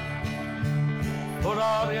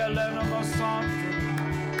 Ora Leno Massanto.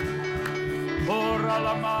 Ora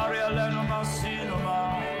la Maria Leno Massino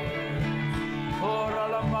Ma. Ora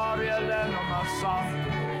la Maria Leno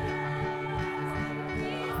Massanto.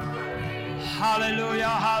 Hallelujah,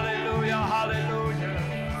 hallelujah, hallelujah.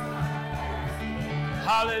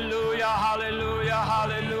 Hallelujah, hallelujah,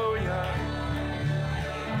 hallelujah.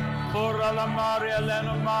 Ora la Maria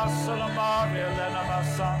Lena Massa, la Maria Lena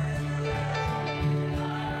Massa.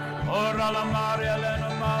 Ora la Maria Lena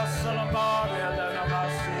Massa, la Maria Lena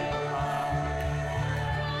Massa.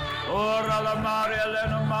 Ora la Maria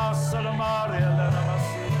Lena Massa, la Maria Lena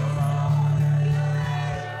Massa.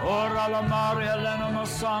 Ora la Maria Lena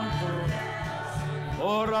Massanto.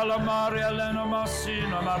 Ora la Maria Lena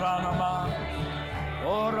Massina Marana Ma.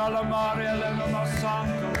 Ora la Maria Lena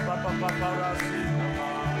Massanto, Papa Rasina.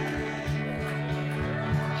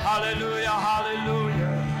 Hallelujah,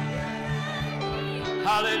 hallelujah.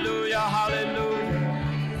 Hallelujah, hallelujah.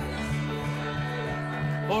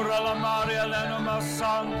 Ora la Maria Lena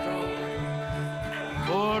Massanto.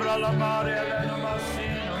 Ora la Maria Lena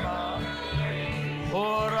Massina.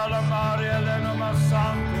 Ora la Maria Lena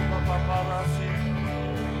Massanto, Papa Rasina.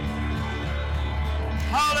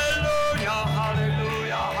 Hallelujah,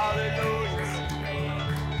 hallelujah, hallelujah.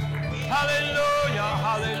 Hallelujah,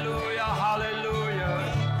 hallelujah, hallelujah.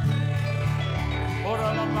 Ora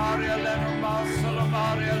la Maria Lena Massa, la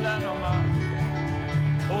Maria Lena Ma.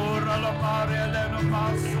 Ora la Maria Lena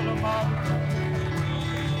Massa, la Maria.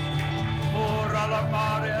 Ora la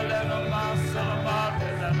Maria Lena Massa, la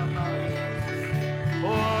Maria Lena Ma.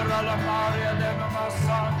 Ora la Maria Lena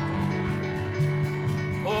Massa.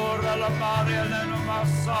 Ora la Maria Lena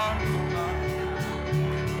Massanto.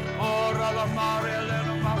 Ora la Maria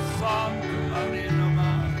Lena Massanto. Marina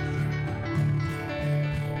Ma.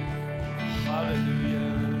 Hallelujah.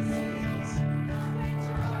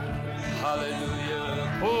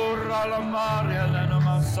 Hallelujah. Ora la Maria Lena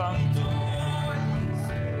Massanto.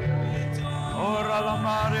 Ora la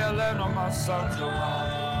Maria Lena Massanto.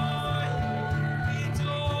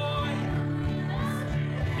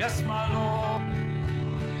 Yes, my Lord.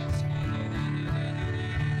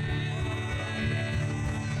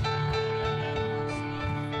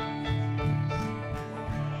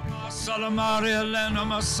 La Maria Lena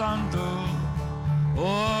Massanto.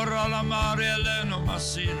 Ora la Maria Lena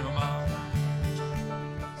Massino Ma.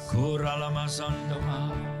 Cura la Massanto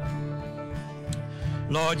Ma.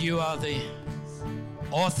 Lord, you are the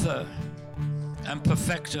author and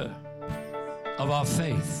perfecter of our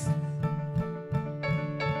faith.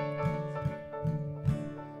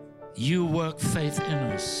 You work faith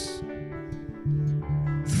in us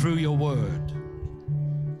through your word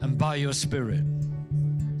and by your Spirit.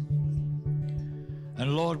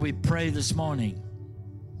 And Lord, we pray this morning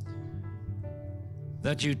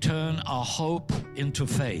that you turn our hope into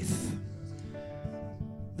faith,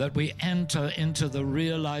 that we enter into the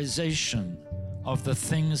realization of the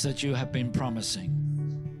things that you have been promising.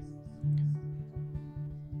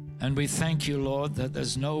 And we thank you, Lord, that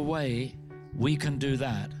there's no way we can do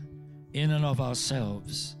that in and of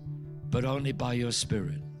ourselves, but only by your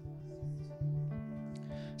Spirit.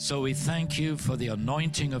 So we thank you for the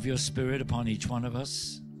anointing of your Spirit upon each one of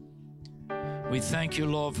us. We thank you,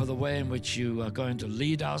 Lord, for the way in which you are going to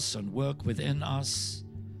lead us and work within us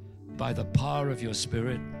by the power of your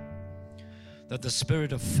Spirit, that the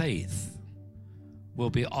spirit of faith will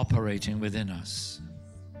be operating within us.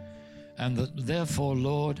 And that therefore,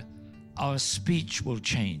 Lord, our speech will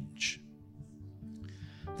change.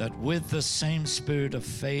 That with the same spirit of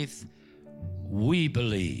faith, we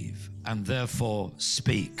believe and therefore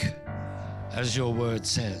speak, as your word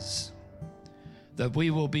says. That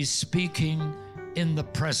we will be speaking in the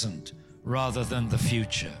present rather than the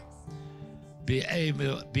future.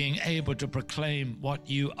 Being able to proclaim what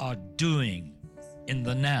you are doing in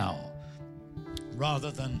the now,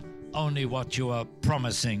 rather than only what you are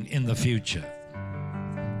promising in the future.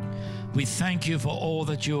 We thank you for all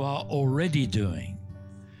that you are already doing.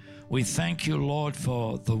 We thank you, Lord,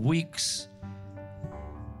 for the weeks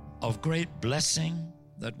of great blessing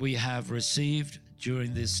that we have received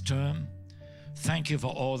during this term. Thank you for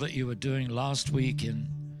all that you were doing last week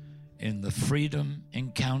in the Freedom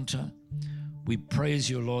Encounter. We praise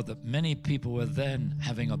you, Lord, that many people were then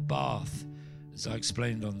having a bath, as I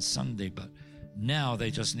explained on Sunday, but now they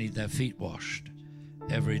just need their feet washed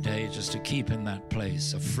every day just to keep in that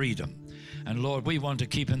place of freedom. And Lord, we want to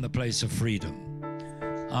keep in the place of freedom.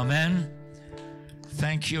 Amen.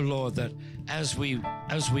 Thank you, Lord, that as we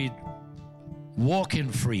walk in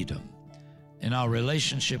freedom in our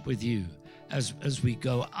relationship with you, as we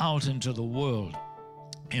go out into the world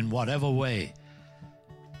in whatever way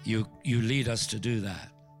you lead us to do that,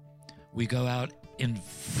 we go out in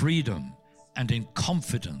freedom and in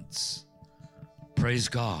confidence, praise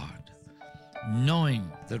God,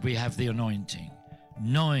 knowing that we have the anointing,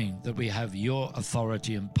 knowing that we have your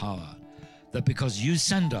authority and power, that because you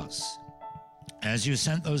send us, as you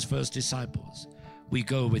sent those first disciples, we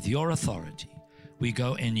go with your authority, we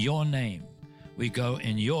go in your name, we go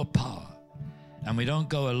in your power, and we don't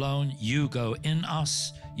go alone. You go in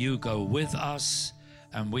us, you go with us,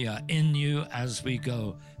 and we are in you as we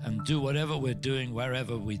go and do whatever we're doing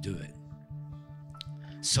wherever we do it.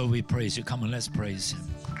 So we praise you. Come on, let's praise him.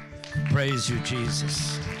 Praise you,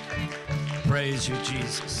 Jesus. Praise you,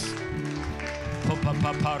 Jesus.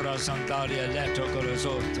 Papapara sandaria leto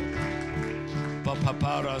corazotto.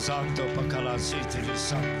 Papapara santo pacalasiti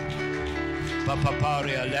risanda.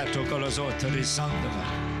 Papaparia leto corazotto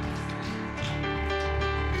risanda.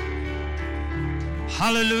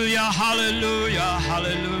 Hallelujah, hallelujah,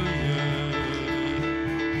 hallelujah.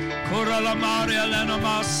 Cora la Maria lena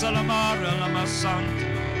massa la Maria la massante.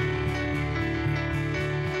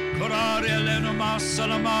 Coraria lena massa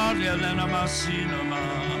la Maria lena massino ma.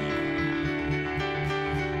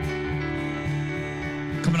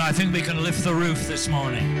 Come on, I think we can lift the roof this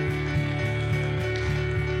morning.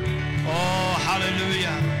 Oh,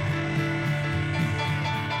 hallelujah.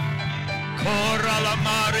 Corra la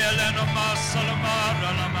Maria lena massa la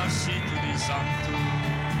Maria la massito di santo.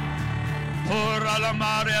 Corra la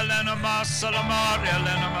Maria lena massa la Maria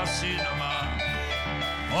lena massino ma.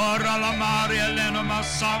 Ora la Maria lena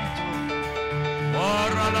massanto.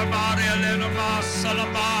 Ora la Maria lena massa la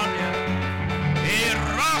Maria. E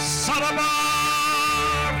rassa la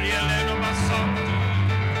Maria lena massanto.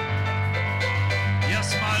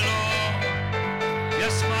 Yes, my Lord.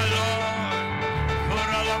 Yes, my Lord.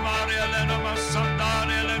 Ora la Maria lena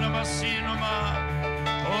massandare lena massino ma.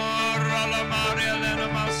 Ora la Maria lena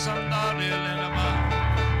massandare lena ma.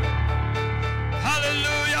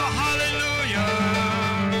 Hallelujah, hallelujah.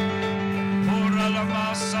 Ora la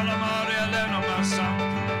massa la Maria lena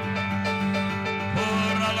massanto.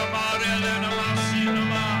 Ora la Maria lena massino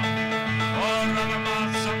ma. Ora la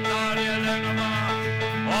massandare lena ma.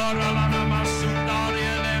 Ora la massandare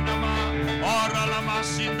lena ma. Ora la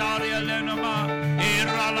massandare lena ma.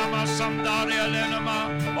 Ira la massandare lena ma.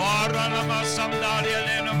 Ora la massandare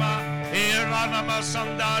lena ma. Ira la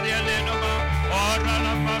massandare lena ma. Ora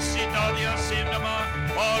la massandare lena ma.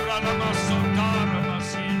 Ora la massandare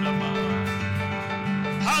lena ma.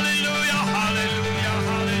 Hallelujah, hallelujah,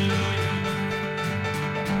 hallelujah.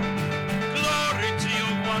 Glory to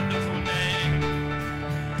your wonderful name.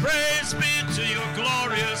 Praise be to your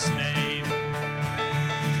glorious name.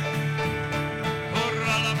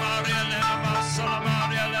 Ora la Maria lena massa la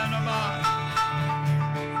Maria lena ma.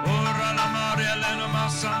 Ora la Maria lena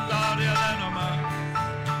massa andaria lena ma.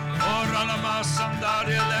 Ora la massa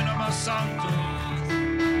andaria lena ma santo.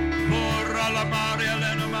 Ora la Maria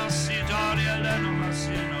lena massi daria lena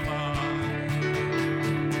massi ma.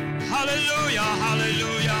 Hallelujah,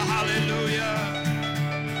 hallelujah, hallelujah.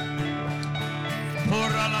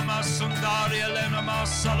 Ora la massa andaria lena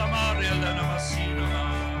massa la Maria lena massi ma.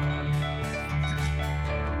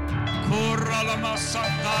 Corra la massa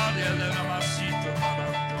andaria lena massi ma.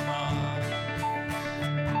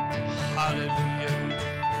 Hallelujah.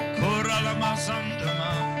 Koralamasandama.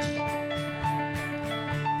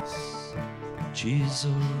 Jesus.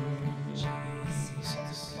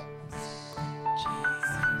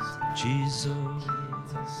 Jesus.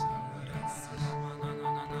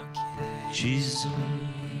 Jesus.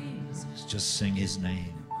 Just sing his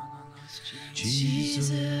name.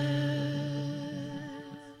 Jesus.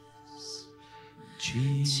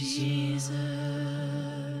 Jesus.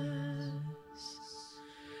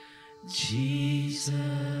 Jesus.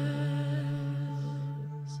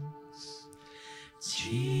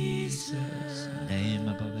 Jesus. Name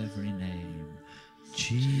above every name.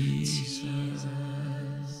 Jesus.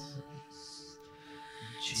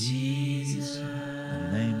 Jesus. The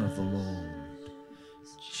name of the Lord.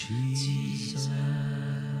 Jesus.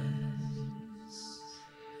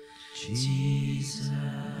 Jesus.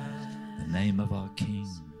 The name of our King.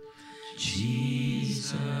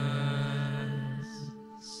 Jesus.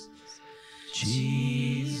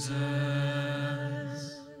 Jesus.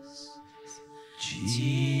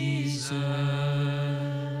 Jesus.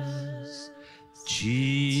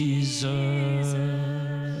 Jesus.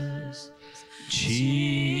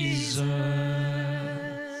 Jesus.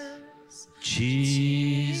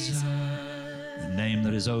 Jesus. The name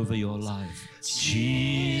that is over your life.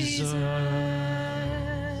 Jesus.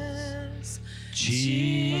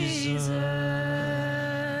 Jesus.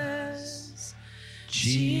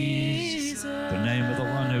 Jesus. The name of the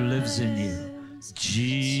one who lives in you.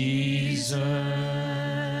 Jesus.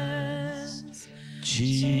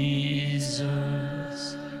 Jesus.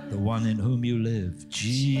 The one in whom you live.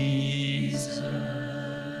 Jesus.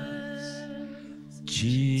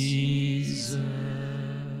 Jesus.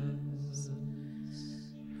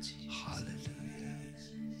 Hallelujah.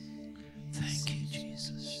 Thank you,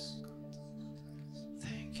 Jesus.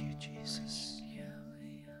 Thank you, Jesus.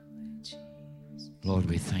 Lord,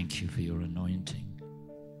 we thank you for your anointing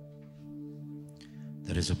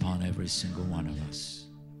that is upon every single one of us.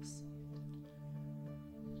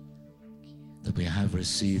 That we have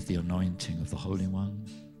received the anointing of the Holy One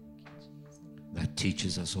that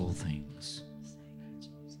teaches us all things.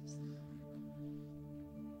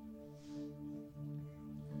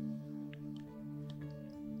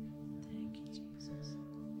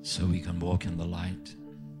 So we can walk in the light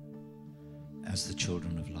as the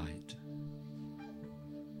children of light,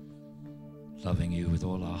 loving you with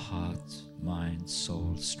all our heart, mind,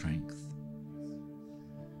 soul, strength.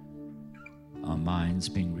 Our minds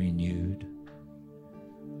being renewed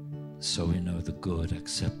so we know the good,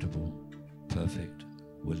 acceptable, perfect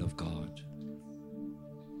will of God.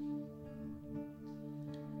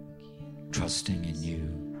 Trusting in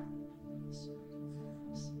you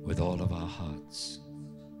with all of our hearts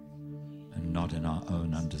and not in our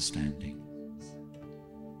own understanding.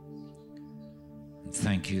 And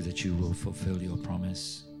thank you that you will fulfill your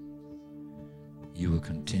promise. You will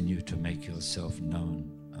continue to make yourself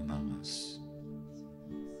known among us.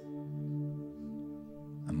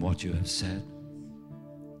 And what you have said,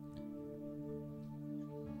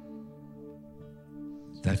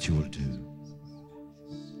 that you will do.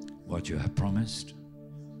 What you have promised,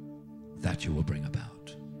 that you will bring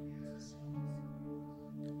about.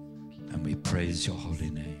 And we praise your holy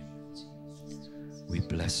name. We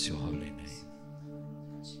bless your holy name.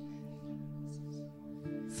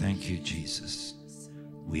 Thank you, Jesus.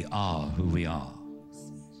 We are who we are.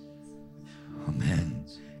 Amen.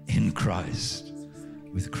 In Christ,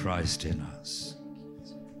 with Christ in us.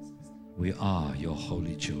 We are your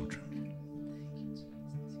holy children,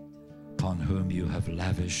 upon whom you have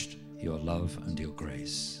lavished your love and your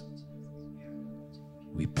grace.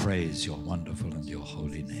 We praise your wonderful and your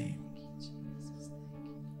holy name.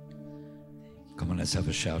 Come on, let's have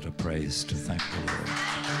a shout of praise to thank the Lord.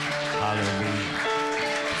 Hallelujah.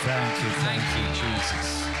 Thank you,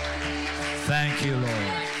 Jesus. Thank you,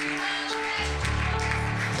 Lord.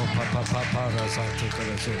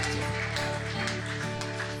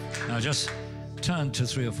 Now just turn to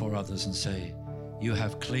 3 or 4 others and say, you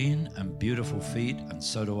have clean and beautiful feet, and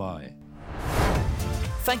so do I.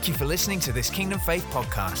 Thank you for listening to this Kingdom Faith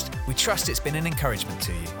podcast. We trust it's been an encouragement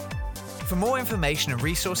to you. For more information and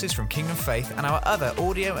resources from Kingdom Faith and our other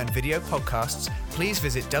audio and video podcasts, please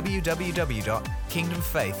visit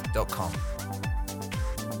www.kingdomfaith.com.